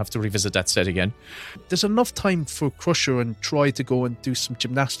because we don't have to revisit that set again. There's enough time for Crusher and Troy to go and do some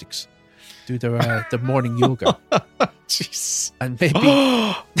gymnastics, do their morning yoga. Jeez. And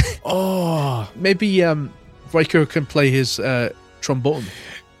maybe Riker can play his trombone.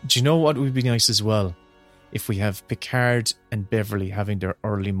 Do you know what would be nice as well? If we have Picard and Beverly having their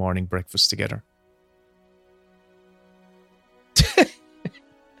early morning breakfast together.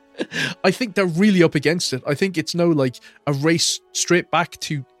 I think they're really up against it. I think it's now like a race straight back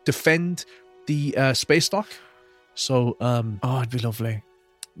to defend the space dock. So, it'd be lovely.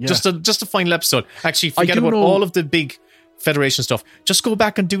 Yeah. Just a final episode. Actually, forget about all of the big Federation stuff. Just go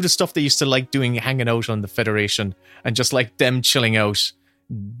back and do the stuff they used to like doing, hanging out on the Federation, and just like them chilling out.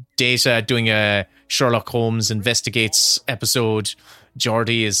 Data doing a Sherlock Holmes investigates episode.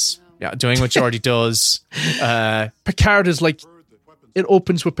 Geordi is doing what Geordi does. Picard is like, it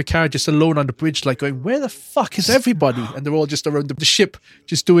opens with Picard just alone on the bridge, like going, where the fuck is everybody? And they're all just around the ship,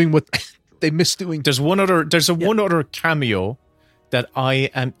 just doing what they miss doing. There's one other cameo that I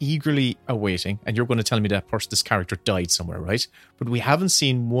am eagerly awaiting, and you're going to tell me that this character died somewhere, right? But we haven't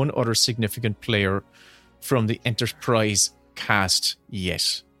seen one other significant player from the Enterprise cast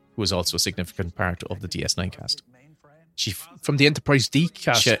yet, who is also a significant part of the DS9 cast. From the Enterprise D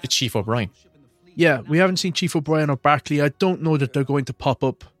cast, Chief O'Brien. Yeah, we haven't seen Chief O'Brien or Barclay. I don't know that they're going to pop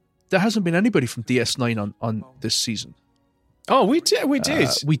up. There hasn't been anybody from DS9 on this season. Oh, we did.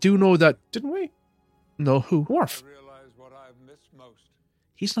 We do know that, didn't we? No, who? Worf.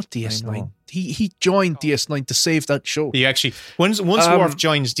 He's not DS9. He joined DS9 to save that show. He actually once Worf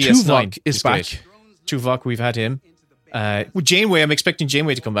joins DS9, Tuvok is back. Great. Tuvok, we've had him. Janeway, I'm expecting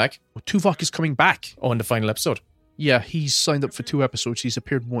Janeway to come back. Tuvok is coming back. Oh, in the final episode. Yeah, he's signed up for 2 episodes. He's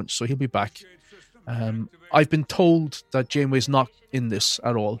appeared once, so he'll be back. I've been told that Janeway's not in this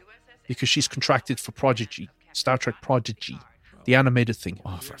at all because she's contracted for Prodigy, Star Trek Prodigy, the animated thing.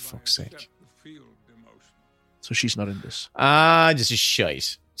 Oh, for fuck's sake. So she's not in this. This is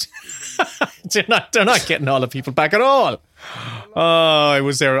shite. They're not getting all the people back at all. Oh, I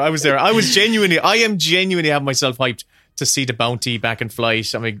am genuinely having myself hyped to see the Bounty back in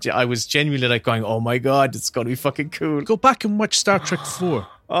flight. I mean, I was genuinely like going, oh my god, it's going to be fucking cool. Go back and watch Star Trek 4.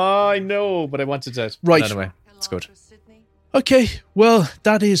 Oh, I know, but I wanted that. Right. But anyway, it's good. Okay, well,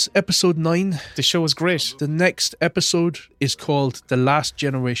 that is episode 9. The show was great. The next episode is called The Last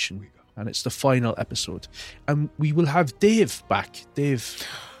Generation, and it's the final episode. And we will have Dave back. Dave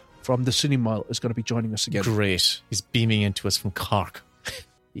from the Cinemile is going to be joining us again. Great. He's beaming into us from Cork.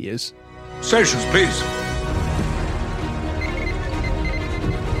 He is. Stations, please.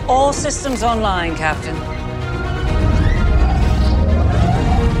 All systems online, Captain.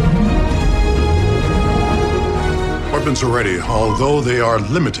 Weapons are ready, although they are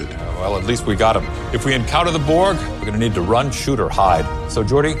limited. Well, at least we got them. If we encounter the Borg, we're going to need to run, shoot, or hide. So,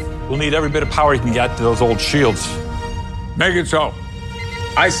 Geordi, we'll need every bit of power you can get to those old shields. Make it so.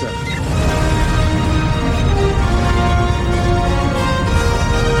 Aye, sir.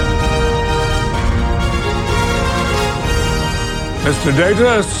 Mr.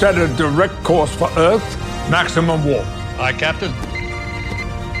 Data, set a direct course for Earth, maximum warp. Aye, Captain.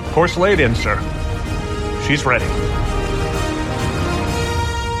 Course laid in, sir. She's ready.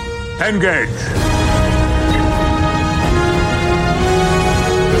 Engage.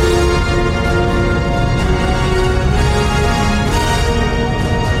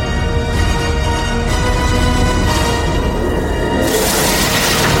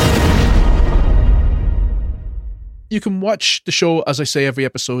 You can watch the show, as I say, every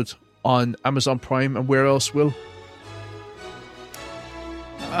episode on Amazon Prime. And where else, Will?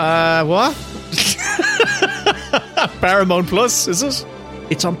 What? Paramount Plus, is it?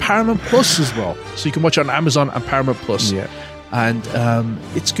 It's on Paramount Plus as well. So you can watch it on Amazon and Paramount Plus. Yeah. And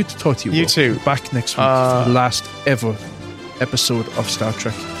it's good to talk to you. You Will. too. Back next week for the last ever episode of Star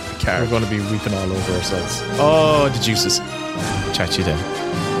Trek Picard. We're going to be weeping all over ourselves. Oh, the juices. Chat you then.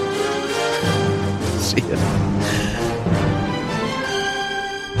 See ya.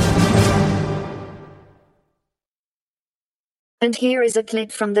 And here is a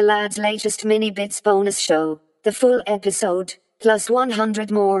clip from the lad's latest Mini Bits bonus show. The full episode, plus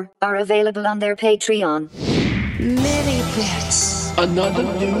 100 more, are available on their Patreon. Mini Bits. Another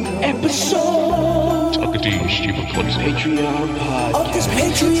new episode. Talk to you, stupid clumsy. Patreon podcast. Of this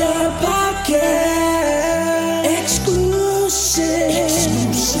Patreon podcast. Exclusive.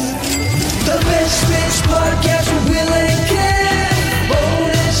 The best Bits podcast with Will and Ken.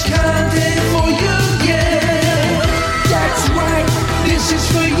 Bonus content for you, yeah. That's right, this is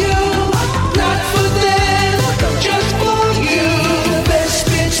for you, not for them, just for you. The best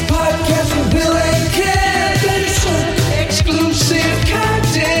Bits podcast with Will and Ken. Exclusive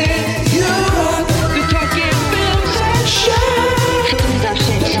content. You rock the talking films and shows.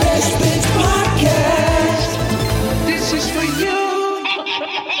 The best Bits podcast. This is for you.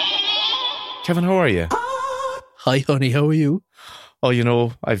 Kevin, how are you? Hi, honey. How are you? Oh, you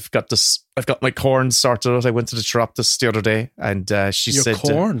know, I've got my corns sorted out. I went to the Chiroptist the other day, and she Your said,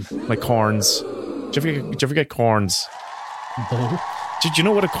 corn? my corns. Did you ever get corns? No. Did you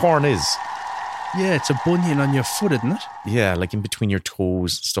know what a corn is? Yeah, it's a bunion on your foot, isn't it? Yeah, like in between your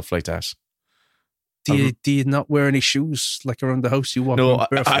toes, stuff like that. Do you not wear any shoes like around the house? You walk around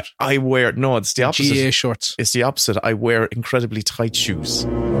barefoot? I wear, no, it's the opposite. GA shorts. It's the opposite. I wear incredibly tight shoes,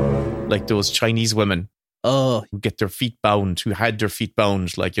 like those Chinese women. Oh, who get their feet bound, who had their feet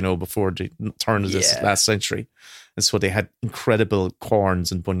bound, like, you know, before the turn of this last century. And so they had incredible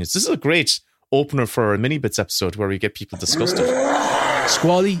corns and bunions. This is a great opener for a Mini Bits episode where we get people disgusted.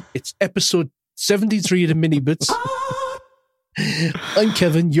 Squally, it's episode 73 of the Mini Bits. I'm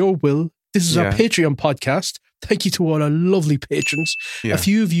Kevin, you're Will. This is our Patreon podcast. Thank you to all our lovely patrons. Yeah. A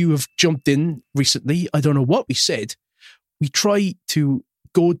few of you have jumped in recently. I don't know what we said. We try to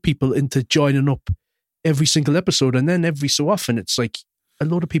goad people into joining up every single episode, and then every so often it's like a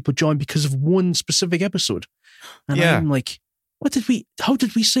lot of people join because of one specific episode. And I'm like, how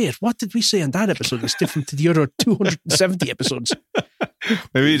did we say it? What did we say on that episode that's different to the other 270 episodes?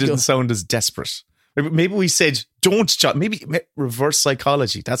 Maybe it didn't sound as desperate. Maybe we said, don't join. Maybe reverse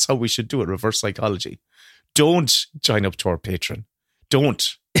psychology. That's how we should do it. Reverse psychology. Don't join up to our Patreon.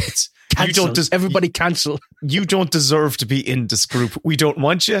 Don't. Cancel. Everybody cancel. You don't deserve to be in this group. We don't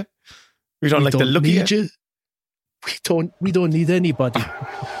want you. We don't like the look of you. We don't need anybody.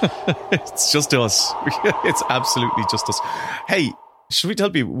 It's just us. It's absolutely just us. Hey, should we tell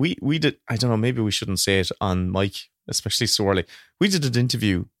people we did? I don't know. Maybe we shouldn't say it on mic, especially so early. We did an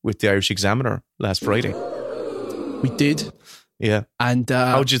interview with the Irish Examiner last Friday. We did. Yeah. And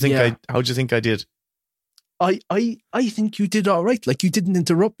how do you think I did? I think you did all right. Like, you didn't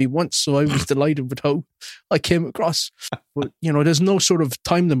interrupt me once, so I was delighted with how I came across. But, you know, there's no sort of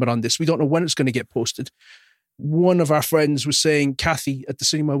time limit on this. We don't know when it's going to get posted. One of our friends was saying, Kathy at the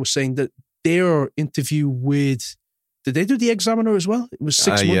cinema was saying that their interview with, did they do the Examiner as well? It was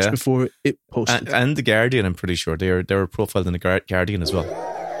 6 months before it posted. And the Guardian, I'm pretty sure. They were profiled in the Guardian as well.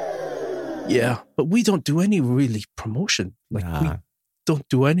 Yeah, but we don't do any really promotion. Like, we don't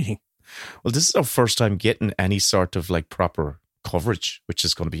do anything. Well, this is our first time getting any sort of like proper coverage, which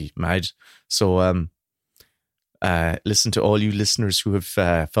is going to be mad. So, listen to all you listeners who have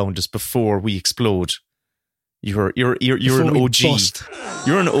found us before we explode. You're an OG. Bust.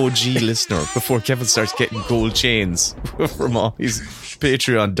 You're an OG listener before Kevin starts getting gold chains from all his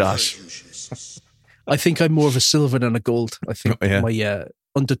Patreon dash. I think I'm more of a silver than a gold. I think my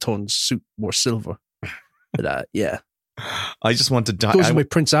undertones suit more silver. But yeah. I just want to die. Goes with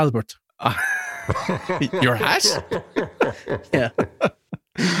Prince Albert. Your hat? Yeah.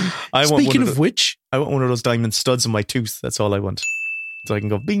 Speaking of which, I want one of those diamond studs in my tooth. That's all I want. So I can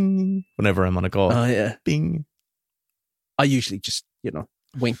go bing whenever I'm on a call. Oh, yeah. Bing. I usually just,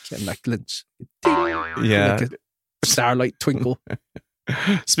 wink and like glints. Yeah. Like a starlight twinkle.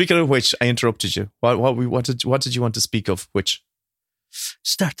 Speaking of which, I interrupted you. What did you want to speak of? Which?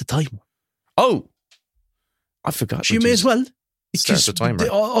 Start the timer. Oh, I forgot. You may as well. Start the timer.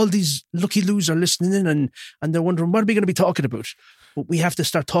 All these lucky loos are listening in and they're wondering, what are we going to be talking about? But we have to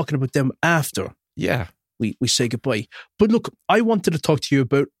start talking about them after. Yeah. we say goodbye. But look, I wanted to talk to you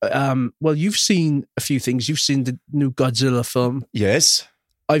about, well, you've seen a few things. You've seen the new Godzilla film. Yes.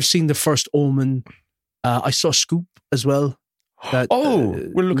 I've seen The First Omen. I saw Scoop as well.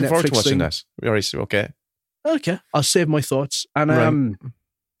 We're looking forward to watching that. Okay. I'll save my thoughts. And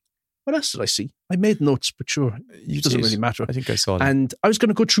what else did I see? I made notes, but sure, it doesn't really matter. I think I saw them. And I was going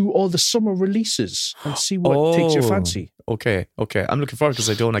to go through all the summer releases and see what takes your fancy. Okay. I'm looking forward because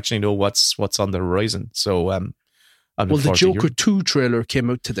I don't actually know what's on the horizon. So, I'm the Joker 2 trailer came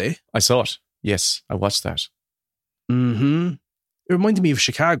out today. I saw it. Yes, I watched that. Mm-hmm. It reminded me of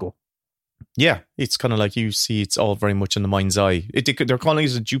Chicago. Yeah, it's kind of like you see it's all very much in the mind's eye. They're calling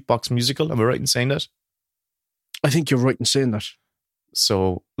it a jukebox musical. Am I right in saying that? I think you're right in saying that.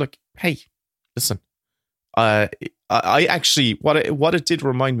 So, look, hey, listen. I actually, what it did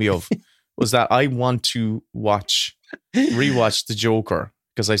remind me of was that I want to rewatch The Joker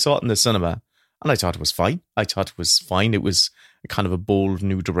because I saw it in the cinema and I thought it was fine. It was kind of a bold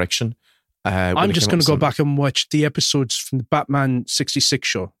new direction. I'm just going to go back and watch the episodes from the Batman 66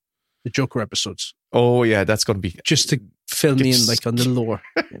 show, the Joker episodes. Oh, yeah, that's going to be... Just to fill me in like on the lore.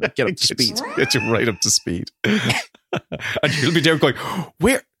 Get up to speed. Get you right up to speed. And you'll be there going,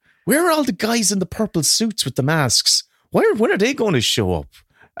 where are all the guys in the purple suits with the masks? When are they going to show up?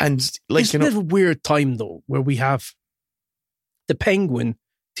 And like, it's a bit of a weird time though, where we have the Penguin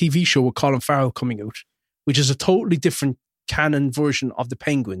TV show with Colin Farrell coming out, which is a totally different canon version of the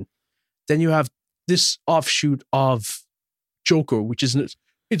Penguin. Then you have this offshoot of Joker, which is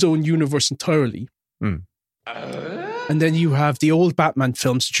its own universe entirely. And then you have the old Batman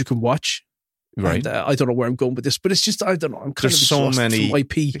films that you can watch. Right. And, I don't know where I'm going with this, but it's just, I don't know. I'm kind of so many from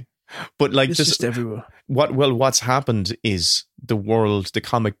IP. But like it's just everywhere. What's happened is the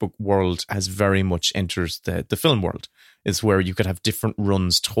comic book world has very much entered the film world. Is where you could have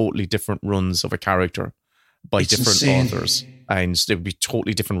totally different runs of a character by different authors. And there would be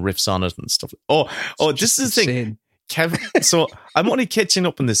totally different riffs on it and stuff. This is the thing. Kevin, so I'm only catching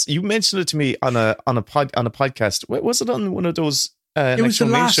up on this. You mentioned it to me on a podcast. Was it on one of those it was the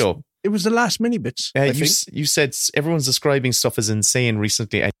last show? It was the last mini bits. You said everyone's describing stuff as insane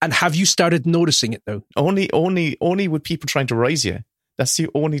recently. And have you started noticing it though? Only with people trying to rise you. That's the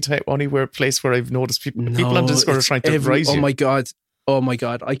only place where I've noticed people on Discord are trying to rise you. Oh my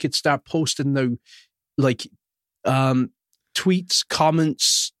god! I could start posting now, like tweets,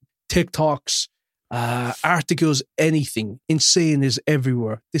 comments, TikToks, articles, anything. Insane is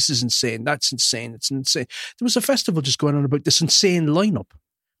everywhere. This is insane. That's insane. It's insane. There was a festival just going on about this insane lineup.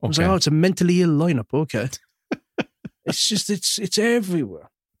 I was like, it's a mentally ill lineup. Okay. It's just, it's everywhere.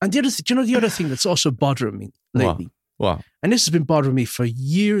 And the other thing that's also bothering me lately. What? And this has been bothering me for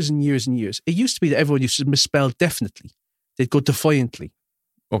years and years and years. It used to be that everyone used to misspell definitely. They'd go defiantly.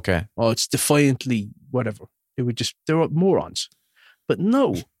 Okay. Oh, it's defiantly, whatever. They're morons. But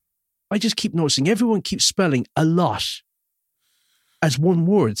no, I just keep noticing everyone keeps spelling a lot as one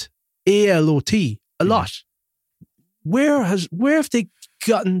word. A-L-O-T, a lot. Where have they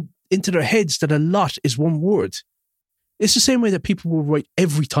gotten into their heads that a lot is one word? It's the same way that people will write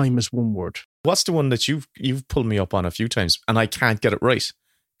every time as one word. What's the one that you've pulled me up on a few times and I can't get it right?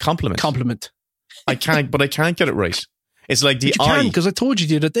 Compliment. I can't get it right. It's like the I. Because I told you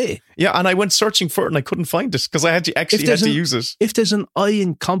the other day. Yeah, and I went searching for it and I couldn't find it because I had to use it. If there's an I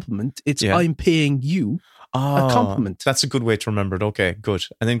in compliment, it's I'm paying you a compliment. That's a good way to remember it. Okay, good.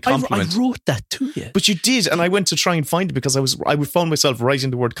 And then compliment. I wrote that to you. But you did, and I went to try and find it because I found myself writing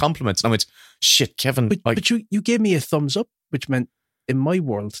the word compliment, and I went, shit, Kevin. But you gave me a thumbs up, which meant in my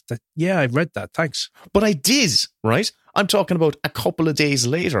world that, I read that. Thanks. But I did, right? I'm talking about a couple of days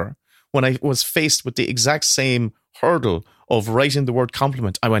later when I was faced with the exact same hurdle of writing the word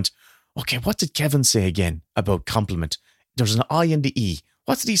compliment. I went, okay, what did Kevin say again about compliment? There's an I and the E.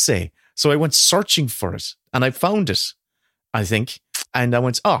 What did he say? So I went searching for it and I found it, I think. And I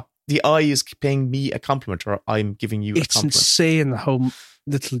went, the I is paying me a compliment or I'm giving you a compliment. It's insane how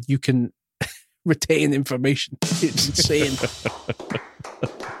little you can retain information. It's insane.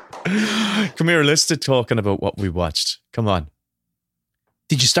 Come here, let's start talking about what we watched. Come on.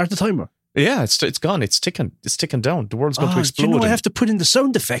 Did you start the timer? Yeah, it's gone. It's ticking. It's ticking down. The world's going to explode. Do you know I have to put in the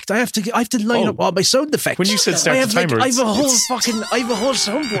sound effect? I have to line up all my sound effects. When you said start the timer, I have a whole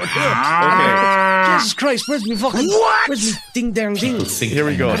soundboard here. Okay. Jesus Christ, where's me ding dang ding? Here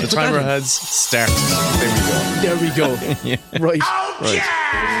we go. The timer has started. There we go. Yeah. Right. Right.